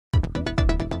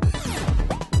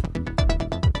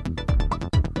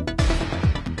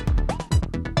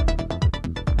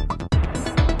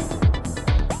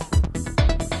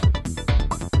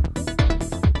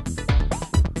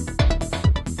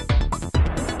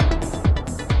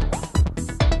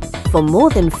For more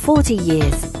than 40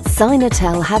 years,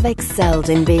 Synatel have excelled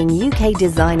in being UK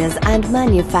designers and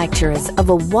manufacturers of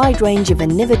a wide range of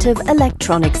innovative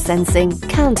electronic sensing,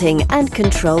 counting and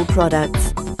control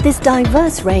products. This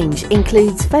diverse range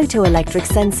includes photoelectric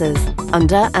sensors,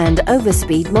 under and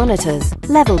overspeed monitors,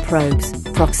 level probes,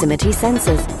 proximity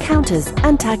sensors, counters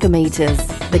and tachometers.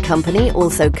 The company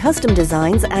also custom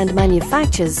designs and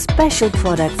manufactures special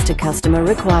products to customer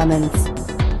requirements.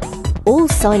 All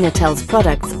Synatel's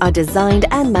products are designed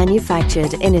and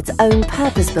manufactured in its own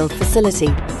purpose-built facility,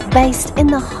 based in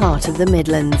the heart of the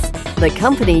Midlands. The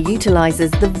company utilises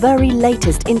the very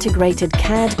latest integrated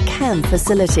CAD/CAM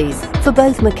facilities for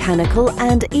both mechanical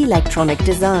and electronic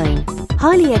design.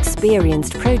 Highly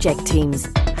experienced project teams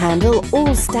handle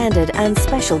all standard and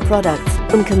special products,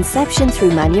 from conception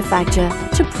through manufacture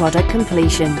to product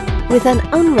completion, with an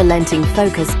unrelenting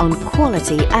focus on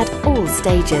quality at all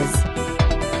stages.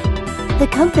 The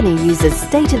company uses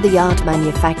state-of-the-art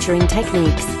manufacturing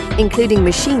techniques, including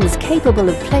machines capable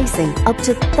of placing up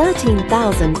to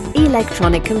 13,000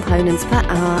 electronic components per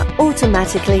hour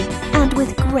automatically and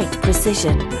with great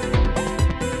precision.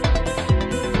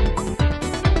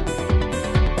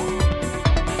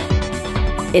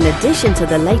 In addition to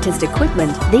the latest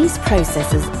equipment, these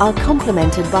processes are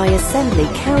complemented by assembly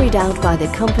carried out by the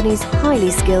company's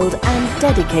highly skilled and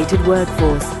dedicated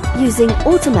workforce, using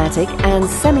automatic and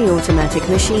semi-automatic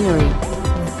machinery.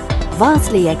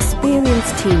 Vastly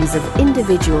experienced teams of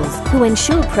individuals who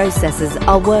ensure processes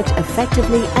are worked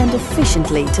effectively and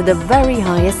efficiently to the very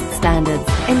highest standards,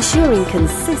 ensuring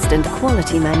consistent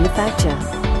quality manufacture.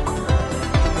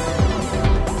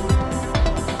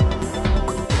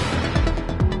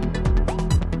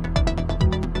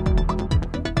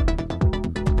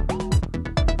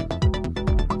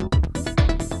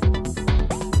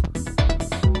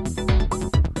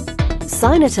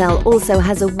 Synatel also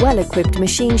has a well-equipped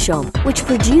machine shop which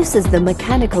produces the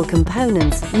mechanical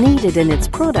components needed in its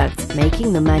products,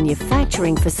 making the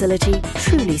manufacturing facility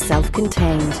truly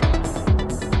self-contained.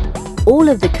 All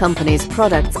of the company's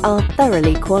products are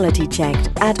thoroughly quality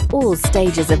checked at all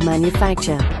stages of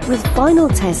manufacture, with final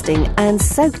testing and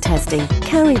soak testing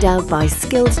carried out by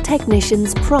skilled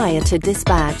technicians prior to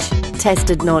dispatch,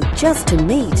 tested not just to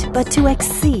meet but to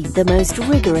exceed the most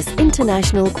rigorous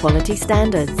international quality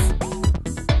standards.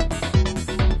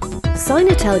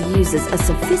 Synatel uses a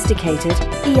sophisticated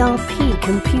ERP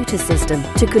computer system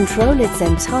to control its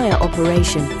entire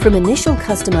operation, from initial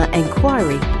customer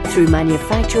enquiry through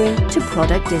manufacturing to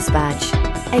product dispatch.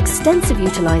 Extensive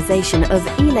utilization of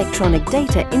electronic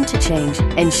data interchange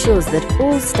ensures that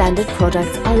all standard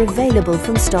products are available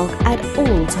from stock at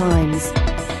all times.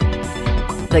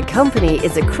 The company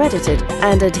is accredited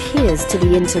and adheres to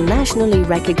the internationally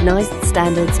recognized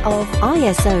standards of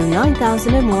ISO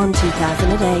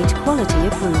 9001-2008 quality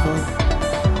approval.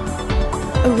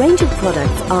 A range of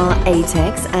products are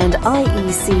ATEX and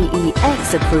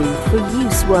IECEX approved for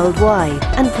use worldwide,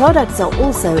 and products are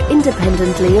also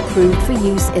independently approved for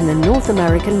use in the North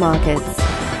American markets.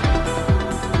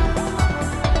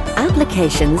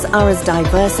 Applications are as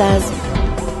diverse as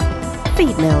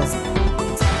feed mills,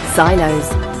 silos,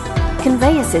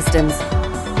 conveyor systems,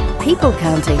 people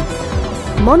counting,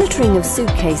 monitoring of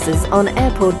suitcases on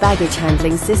airport baggage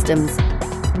handling systems,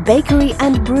 bakery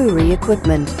and brewery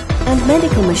equipment, and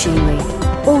medical machinery.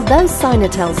 Although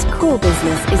Synatel's core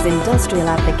business is industrial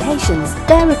applications,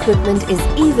 their equipment is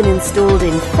even installed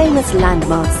in famous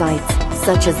landmark sites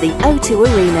such as the O2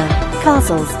 Arena,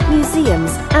 castles,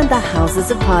 museums and the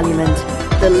Houses of Parliament.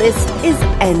 The list is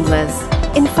endless.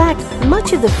 In fact,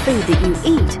 much of the food that you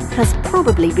eat has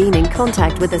probably been in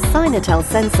contact with a Synatel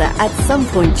sensor at some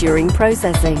point during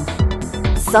processing.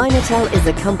 Synatel is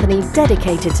a company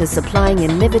dedicated to supplying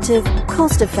innovative,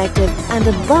 cost-effective and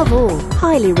above all,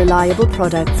 highly reliable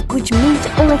products which meet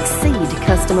or exceed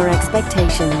customer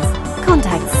expectations.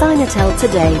 Contact Synatel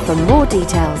today for more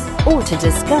details or to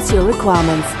discuss your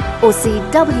requirements, or see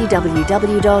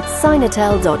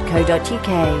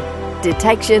www.synatel.co.uk.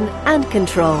 Detection and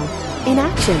control in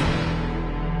action.